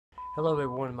Hello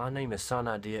everyone, my name is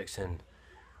SonidDX and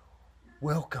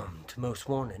welcome to Most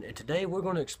Wanted. And today we're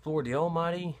going to explore the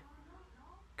almighty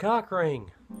cock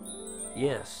ring.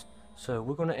 Yes, so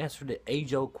we're going to answer the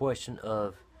age-old question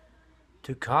of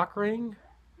to cock ring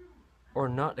or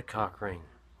not to cock ring?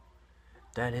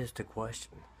 That is the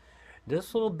question.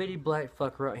 This little bitty black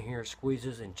fucker right here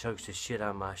squeezes and chokes the shit out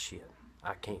of my shit.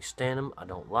 I can't stand him, I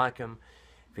don't like him.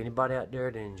 If anybody out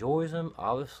there that enjoys them,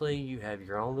 obviously you have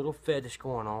your own little fetish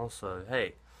going on, so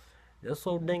hey. This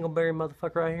little dingleberry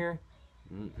motherfucker right here,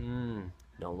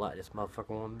 don't like this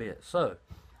motherfucker one bit. So,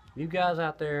 you guys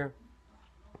out there,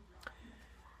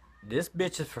 this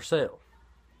bitch is for sale.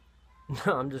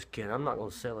 No, I'm just kidding. I'm not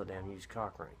going to sell a damn used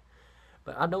cock ring.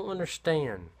 But I don't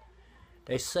understand.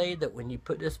 They say that when you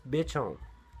put this bitch on,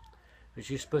 that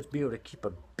you're supposed to be able to keep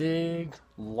a big,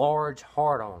 large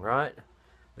heart on, right?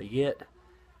 But yet,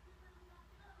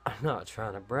 I'm not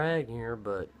trying to brag here,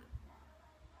 but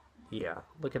yeah,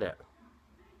 look at that.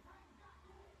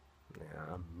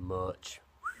 Yeah, much.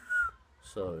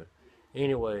 So,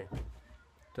 anyway,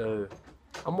 so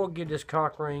I'm gonna give this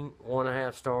cock ring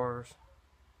 1.5 stars,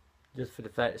 just for the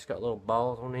fact it's got little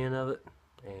balls on the end of it,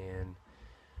 and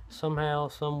somehow,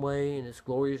 some way, in this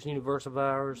glorious universe of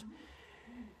ours,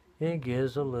 it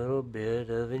gives a little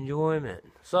bit of enjoyment.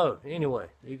 So, anyway,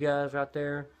 you guys out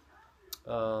there,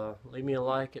 leave me a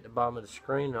like at the bottom of the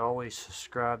screen, and always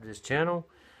subscribe to this channel.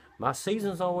 My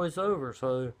season's always over,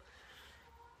 so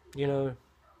you know,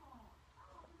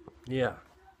 yeah.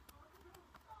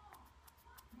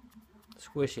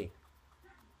 Squishy.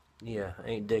 Yeah, I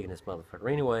ain't digging this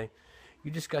motherfucker. Anyway,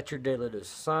 you just got your daily dose of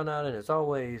cyanide, and as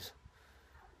always,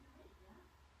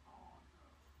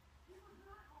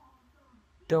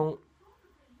 don't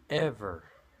ever,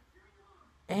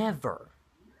 ever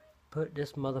put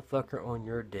this motherfucker on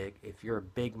your dick if you're a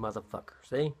big motherfucker.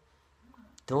 See?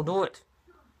 Don't do it.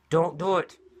 Don't do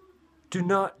it. Do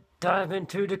not dive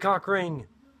into the cock ring.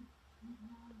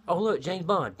 Oh, look, James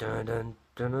Bond. Dun, dun,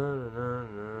 dun, dun, dun,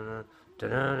 dun, dun,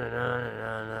 dun,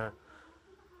 dun, dun.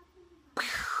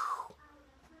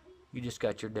 You just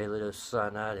got your daily dose of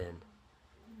cyanide, and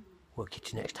we'll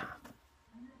catch you next time.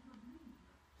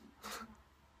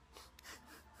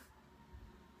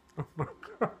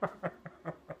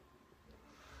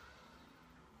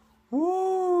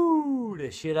 Woo!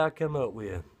 The shit I come up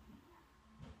with.